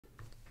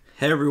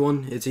Hey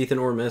everyone, it's Ethan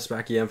or Miss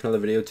back again for another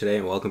video today,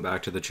 and welcome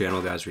back to the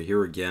channel, guys. We're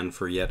here again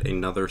for yet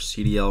another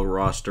CDL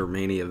roster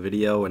mania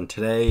video, and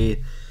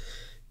today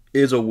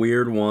is a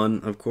weird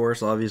one. Of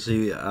course,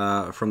 obviously,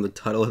 from the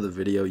title of the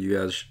video, you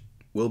guys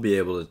will be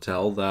able to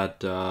tell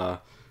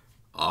that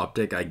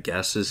Optic, I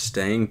guess, is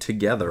staying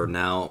together.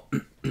 Now,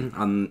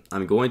 I'm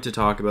going to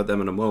talk about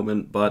them in a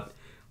moment, but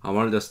I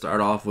wanted to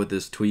start off with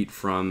this tweet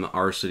from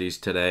Arcities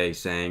today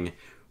saying,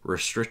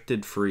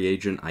 "Restricted free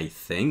agent, I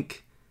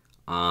think."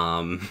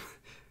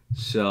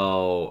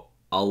 So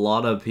a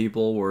lot of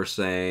people were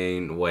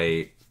saying,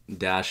 wait,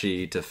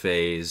 Dashi to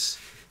FaZe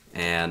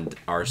and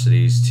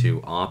Arcities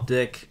to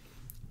Optic.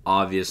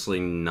 Obviously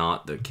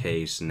not the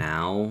case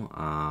now,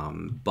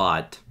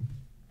 but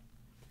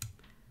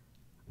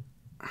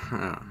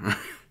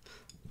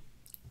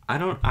I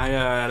don't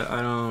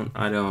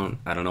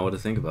know what to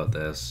think about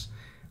this.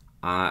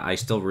 I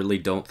still really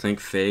don't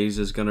think FaZe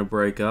is gonna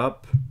break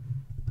up,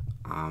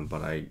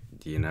 but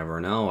you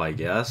never know, I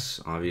guess.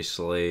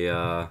 Obviously,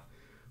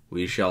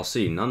 we shall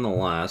see.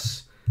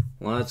 Nonetheless,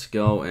 let's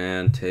go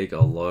and take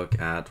a look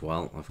at,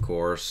 well, of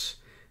course,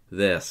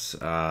 this.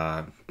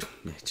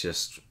 It's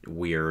just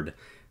weird.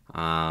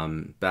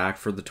 Back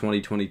for the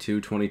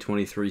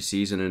 2022-2023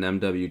 season in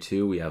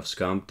MW2, we have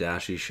Scump,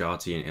 Dashi,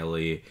 Shotzi, and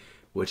Illy,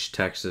 which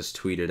Texas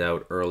tweeted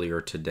out earlier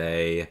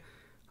today.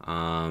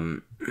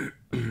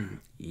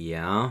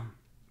 Yeah.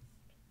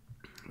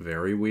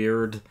 Very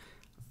weird.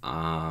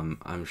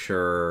 I'm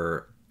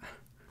sure...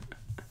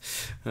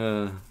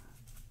 yeah,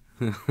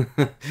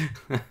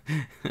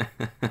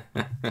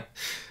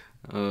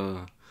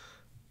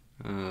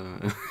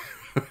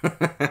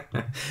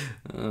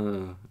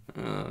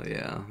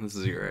 this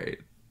is great.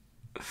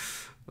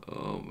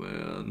 Oh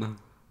man.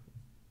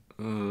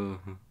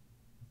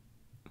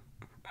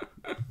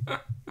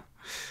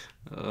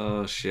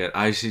 Oh shit.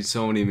 I've seen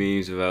so many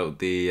memes about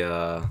the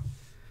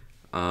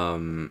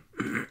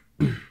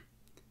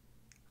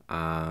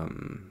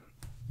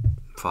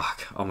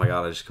fuck. Oh my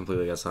god, I just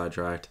completely got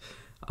sidetracked.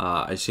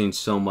 I've seen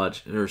so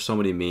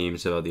many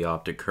memes about the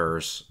Optic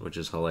curse, which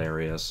is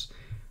hilarious.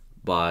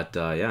 But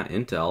yeah,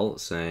 Intel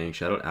saying,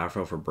 shout out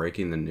Afro for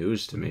breaking the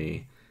news to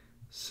me.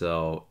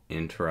 So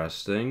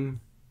interesting.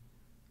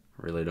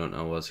 Really don't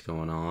know what's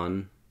going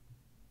on.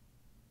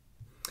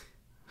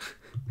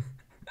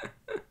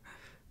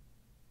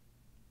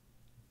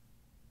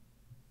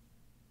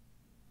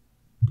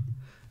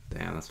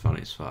 Damn, that's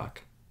funny as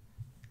fuck.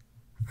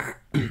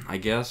 I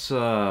guess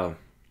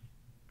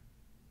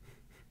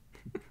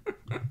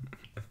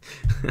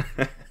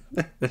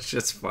that's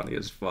just funny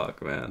as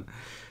fuck, man.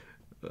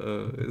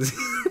 I'm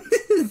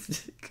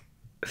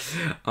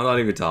not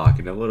even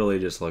talking. I'm literally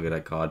just looking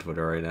at COD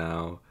Twitter right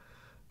now.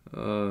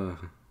 Oh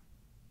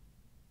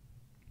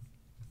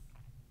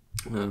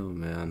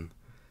man,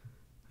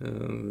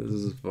 this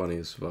is funny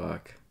as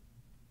fuck.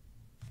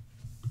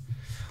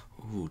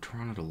 Ooh,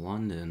 Toronto to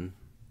London.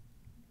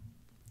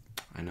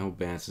 I know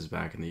Bance is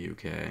back in the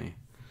UK.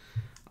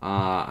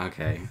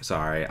 Okay,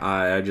 sorry.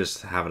 I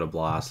just having a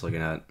blast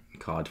looking at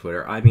COD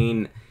Twitter. I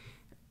mean,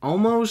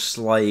 almost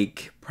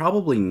like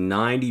probably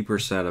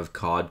 90% of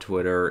COD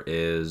Twitter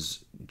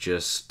is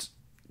just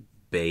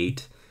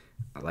bait.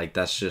 Like,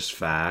 that's just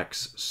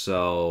facts.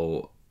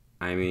 So,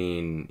 I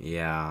mean,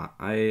 yeah,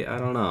 I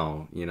don't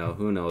know. You know,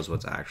 who knows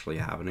what's actually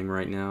happening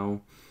right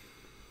now.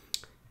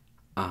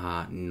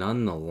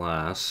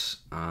 Nonetheless,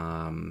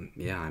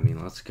 yeah, I mean,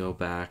 let's go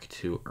back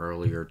to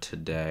earlier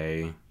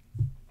today.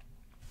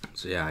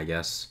 So yeah, I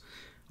guess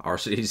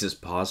Arcities is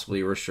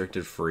possibly a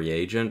restricted free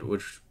agent,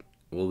 which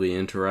will be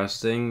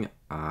interesting,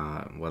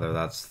 whether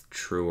that's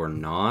true or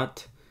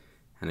not.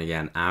 And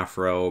again,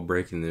 Afro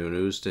breaking the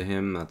news to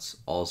him, that's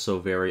also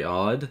very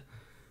odd.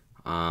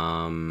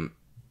 Yeah.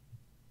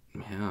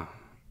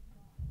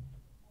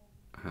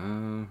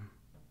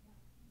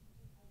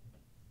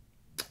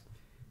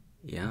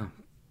 Yeah,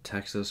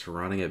 Texas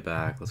running it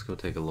back. Let's go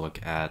take a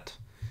look at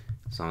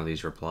some of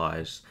these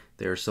replies.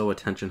 They are so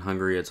attention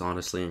hungry, it's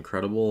honestly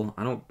incredible.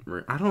 I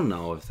don't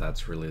know if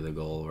that's really the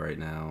goal right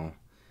now.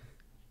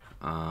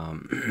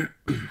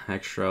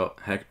 Hex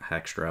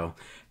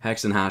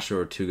and Hastro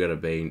are too good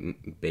at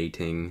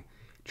baiting.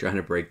 Trying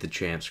to break the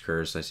champs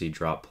curse. I see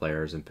drop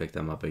players and pick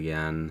them up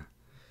again.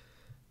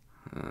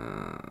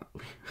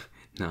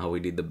 Now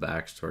we need the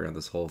backstory on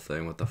this whole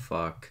thing. What the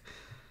fuck?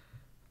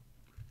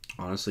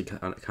 Honestly,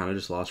 kind of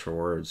just lost for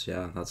words.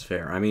 Yeah, that's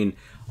fair. I mean,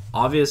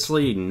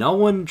 obviously, no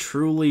one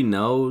truly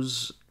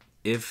knows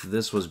if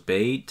this was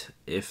bait,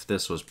 if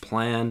this was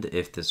planned,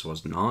 if this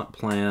was not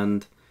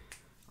planned.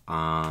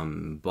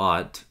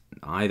 But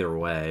either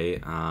way,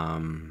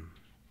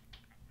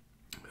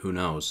 who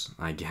knows?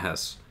 I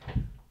guess.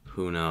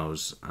 Who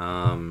knows?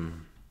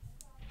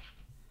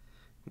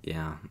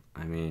 Yeah,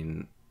 I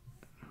mean,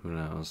 who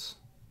knows?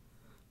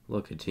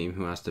 Look, a team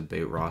who has to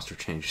bait roster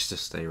changes to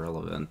stay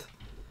relevant.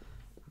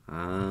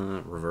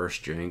 Reverse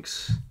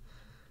Jinx.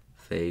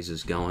 FaZe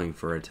is going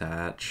for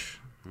attach.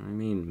 I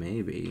mean,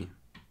 maybe.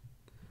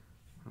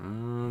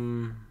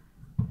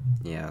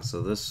 Yeah,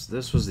 so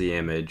this was the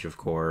image, of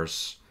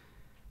course.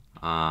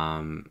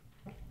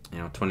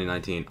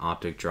 2019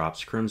 Optic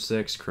drops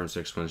Crimsix.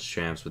 Crimsix wins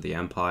champs with the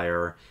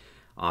Empire.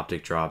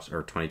 Optic drops,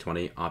 or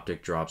 2020,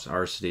 Optic drops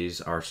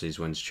Arcides. Arcides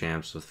wins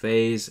champs with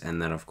FaZe.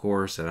 And then, of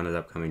course, it ended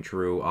up coming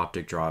true.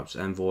 Optic drops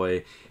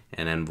Envoy,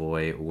 and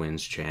Envoy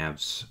wins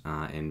champs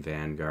in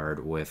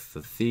Vanguard with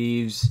the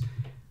Thieves.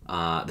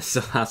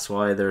 So that's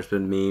why there's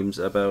been memes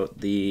about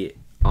the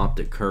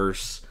Optic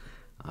curse,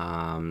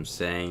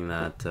 saying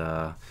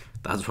that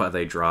that's why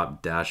they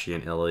dropped Dashi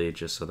and Illy,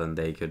 just so then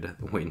they could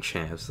win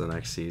champs the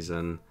next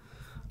season.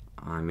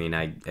 I mean,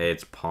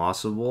 it's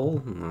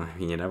possible. I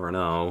mean, you never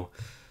know.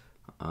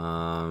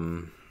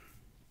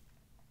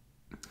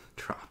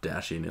 Drop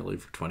Dashi and Illy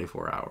for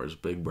 24 hours.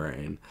 Big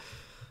brain.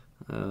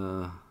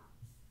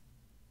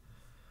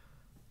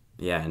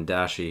 Yeah, and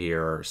Dashi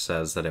here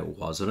says that it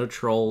wasn't a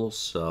troll,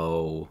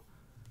 so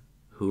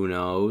who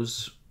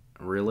knows?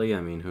 Really?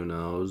 I mean, who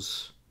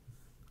knows?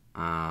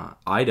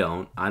 I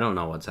don't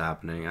know what's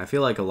happening. I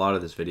feel like a lot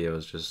of this video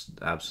is just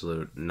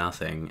absolute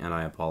nothing, and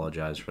I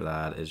apologize for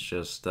that. It's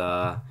just,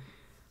 I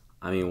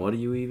mean, what do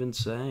you even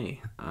say?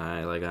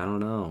 I don't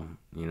know.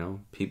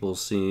 People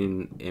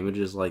seen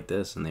images like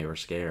this and they were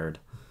scared.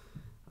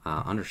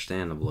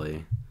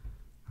 Understandably.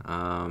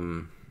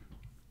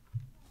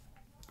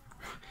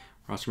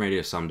 Roster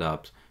Media summed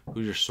up,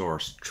 who's your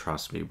source?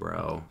 Trust me,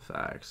 bro.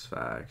 Facts.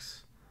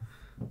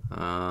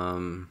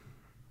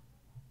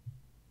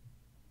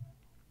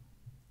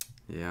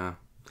 Yeah.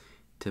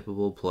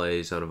 Tippable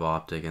plays out of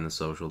Optic and the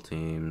social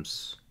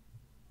teams.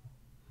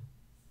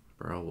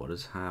 Bro, what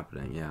is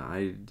happening?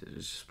 Yeah,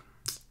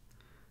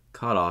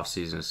 Caught off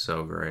season is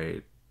so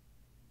great.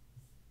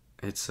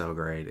 It's so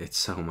great. It's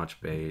so much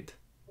bait.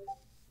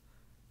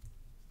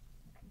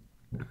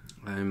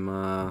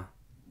 I'm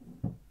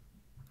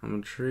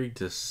intrigued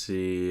to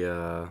see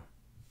how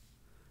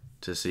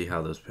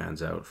this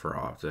pans out for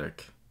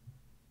Optic.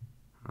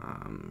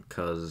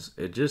 'Cause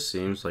it just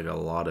seems like a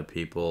lot of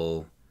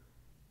people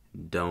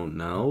don't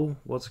know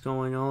what's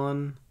going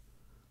on.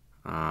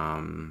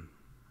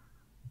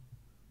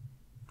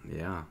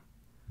 Yeah.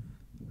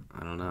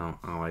 I don't know.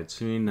 Oh, I'd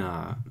seen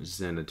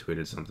Zen had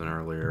tweeted something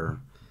earlier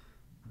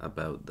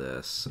about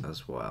this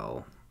as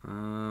well.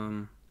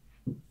 Where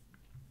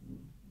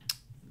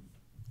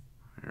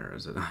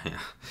is it?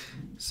 Yeah.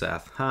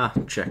 Seth.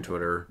 Check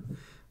Twitter.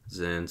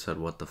 Zen said,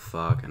 what the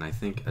fuck? And I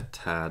think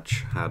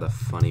Attach had a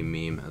funny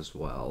meme as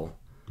well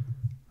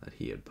that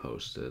he had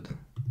posted.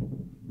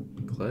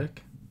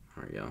 Click.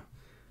 There we go.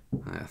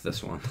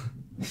 This one.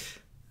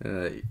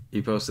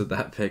 He posted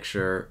that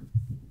picture.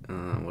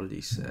 What did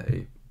he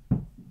say?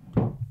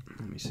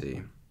 Let me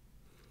see.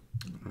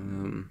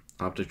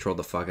 Optic trolled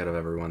the fuck out of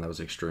everyone. That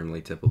was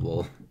extremely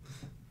tippable.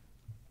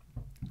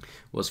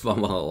 Was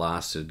fun while it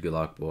lasted. Good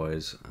luck,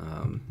 boys.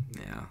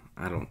 Yeah,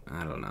 I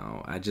don't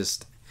know.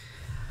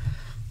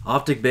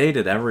 Optic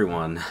baited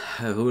everyone.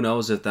 Who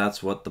knows if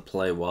that's what the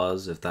play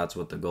was, if that's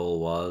what the goal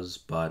was,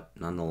 but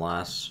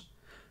nonetheless,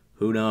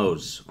 who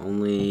knows?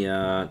 Only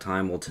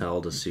time will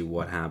tell to see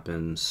what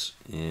happens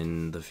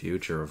in the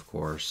future, of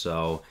course.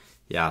 So,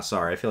 yeah,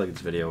 sorry. I feel like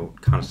this video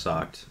kind of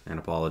sucked, and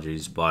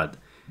apologies, but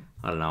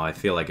I don't know. I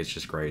feel like it's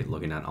just great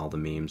looking at all the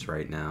memes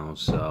right now.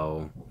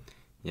 So,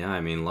 yeah,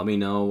 I mean, let me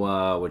know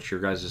what your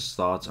guys'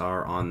 thoughts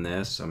are on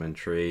this. I'm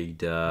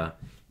intrigued to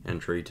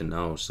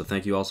know. So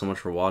thank you all so much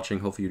for watching.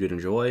 Hopefully you did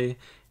enjoy,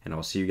 and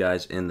I'll see you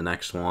guys in the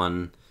next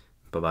one.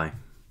 Bye-bye.